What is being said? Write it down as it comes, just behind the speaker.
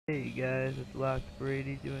Hey guys, it's Locked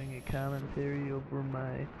Brady doing a commentary over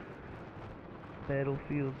my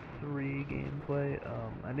Battlefield 3 gameplay.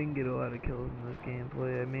 I didn't get a lot of kills in this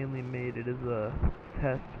gameplay. I mainly made it as a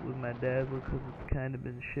test with my Dazzler because it's kind of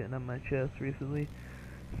been shitting on my chest recently.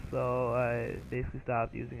 So I basically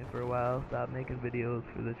stopped using it for a while, stopped making videos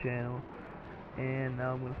for the channel, and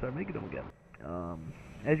now I'm going to start making them again.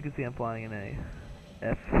 As you can see, I'm flying in a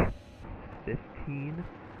F-15.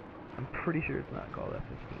 I'm pretty sure it's not called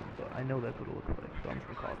F-15, but I know that's what it looks like, so I'm just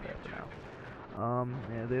gonna call it that for now.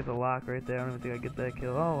 Yeah, there's a lock right there. I don't even think I get that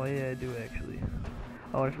kill. Oh, yeah, I do actually.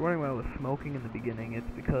 Oh, and if you're wondering why I was smoking in the beginning, it's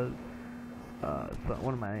because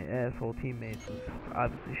one of my asshole teammates was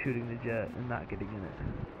obviously shooting the jet and not getting in it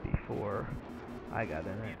before I got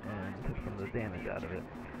in it and took some of the damage out of it.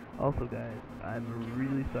 Also, guys, I'm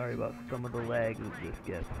really sorry about some of the lag that this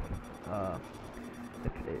gets.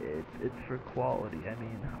 It's for quality. I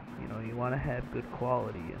mean, you know, you want to have good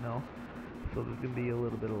quality, you know. So there's gonna be a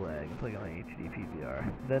little bit of lag. It's like on HD PVR,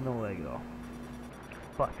 then no lag at all.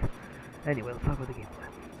 But anyway, let's talk about the gameplay.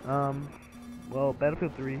 Well,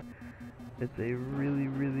 Battlefield 3, it's a really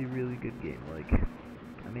good game. Like,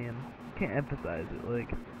 I mean, can't emphasize it,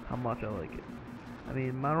 like how much I like it. I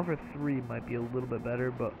mean, Modern Warfare 3 might be a little bit better,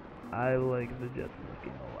 but I like the jets in this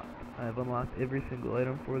game a lot. I've unlocked every single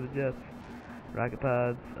item for the jets. Rocket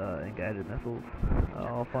pods and guided missiles,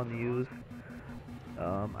 all fun to use.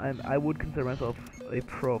 I would consider myself a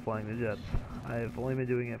pro flying the jets. I've only been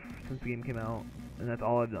doing it since the game came out, and that's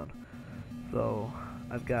all I've done. So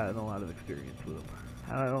I've gotten a lot of experience with them.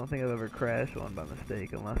 I don't think I've ever crashed one by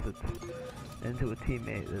mistake, unless it's into a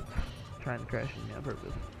teammate that's trying to crash into me on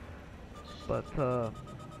purpose. But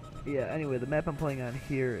yeah. Anyway, the map I'm playing on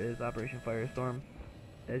here is Operation Firestorm.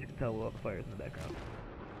 As you can tell, with all the fires in the background.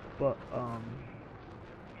 But,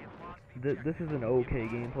 this is an okay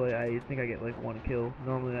gameplay. I think I get like 1 kill.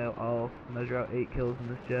 Normally I'll measure out 8 kills in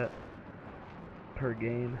this jet per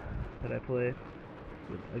game that I play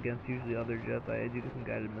against usually other jets. I do get some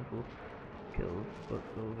guided missile kills, but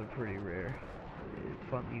those are pretty rare. It's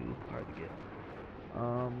fun to use, hard to get.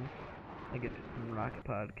 I get some rocket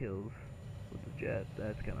pod kills with the jet.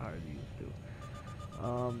 That's kind of hard to use too.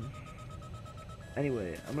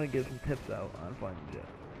 Anyway, I'm going to give some tips out on flying the jet.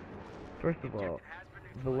 First of all,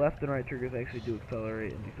 the left and right triggers actually do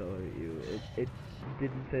accelerate and decelerate you. It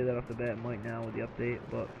didn't say that off the bat, it might now with the update,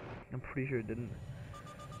 but I'm pretty sure it didn't.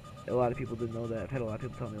 A lot of people didn't know that. I've had a lot of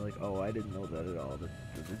people tell me like, oh, I didn't know that at all, that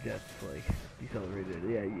the jet's like decelerated.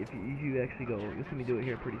 Yeah, if you actually go, you'll see me do it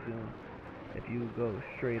here pretty soon. If you go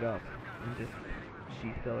straight up and just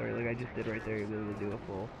decelerate, like I just did right there, you'll be able to do a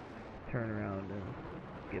full turnaround and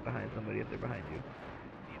get behind somebody if they're behind you.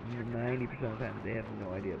 90% of the time they have no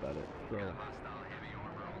idea about it, so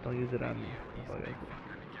don't use it on me.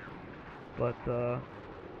 But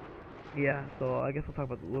yeah, so I guess we'll talk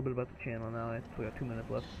about a little bit about the channel now. We got 2 minutes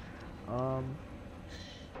left. What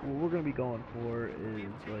we're gonna be going for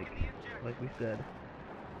is like we said,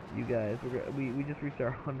 you guys. We just reached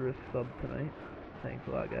our 100th sub tonight. Thanks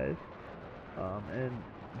a lot, guys. And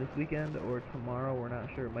this weekend or tomorrow, we're not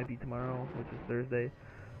sure. It might be tomorrow, which is Thursday.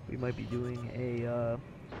 We might be doing a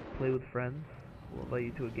play with friends. We'll invite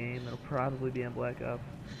you to a game. It'll probably be on Black Ops,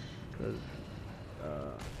 because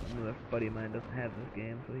another buddy of mine doesn't have this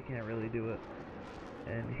game, so he can't really do it.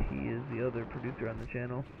 And he is the other producer on the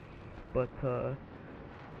channel. But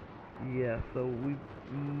yeah, so we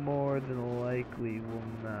more than likely will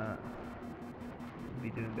not be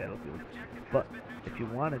doing Battlefield. But if you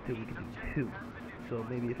wanted to, we could do 2. So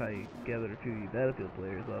maybe if I gathered a few of you Battlefield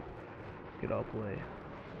players up, we could all play.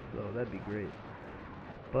 So that'd be great.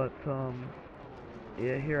 But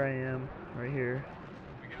yeah, here I am, right here,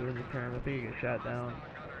 doing the turn. I think I get shot down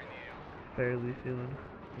fairly soon.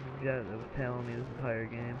 The jet that was tailing me this entire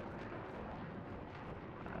game.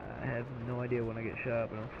 I have no idea when I get shot,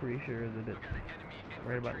 but I'm pretty sure that it's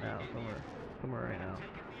right about now, somewhere right now.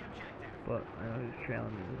 But I know he was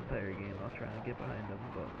trailing me this entire game. I was trying to get behind him,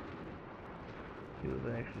 but he was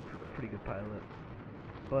actually a pretty good pilot.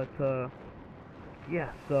 But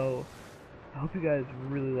yeah, so I hope you guys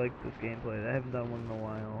really like this gameplay. I haven't done one in a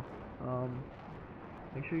while.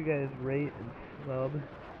 Make sure you guys rate and sub.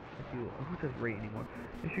 Who says rate anymore?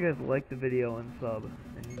 Make sure you guys like the video and sub,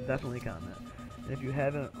 and definitely comment. And if you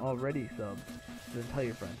haven't already subbed, then tell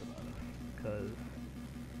your friends about us.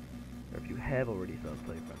 Or if you have already subbed,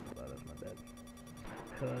 tell your friends about us. My bad.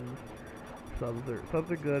 Because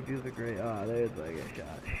subs are good, views are great. Ah, there's I get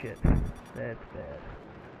shot. Shit, that's bad.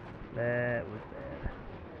 That was bad.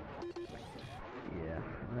 Yeah,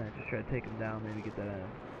 I just try to take him down, maybe get that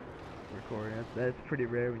recording. That's pretty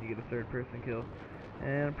rare when you get a 3rd person kill.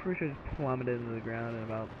 And I'm pretty sure it just plummeted into the ground in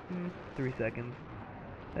about 3 seconds.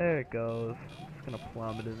 There it goes. It's gonna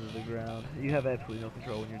plummet into the ground. You have absolutely no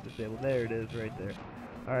control when you're disabled. There it is, right there.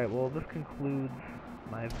 Alright, well, this concludes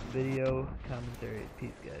my video commentary.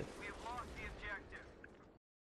 Peace, guys.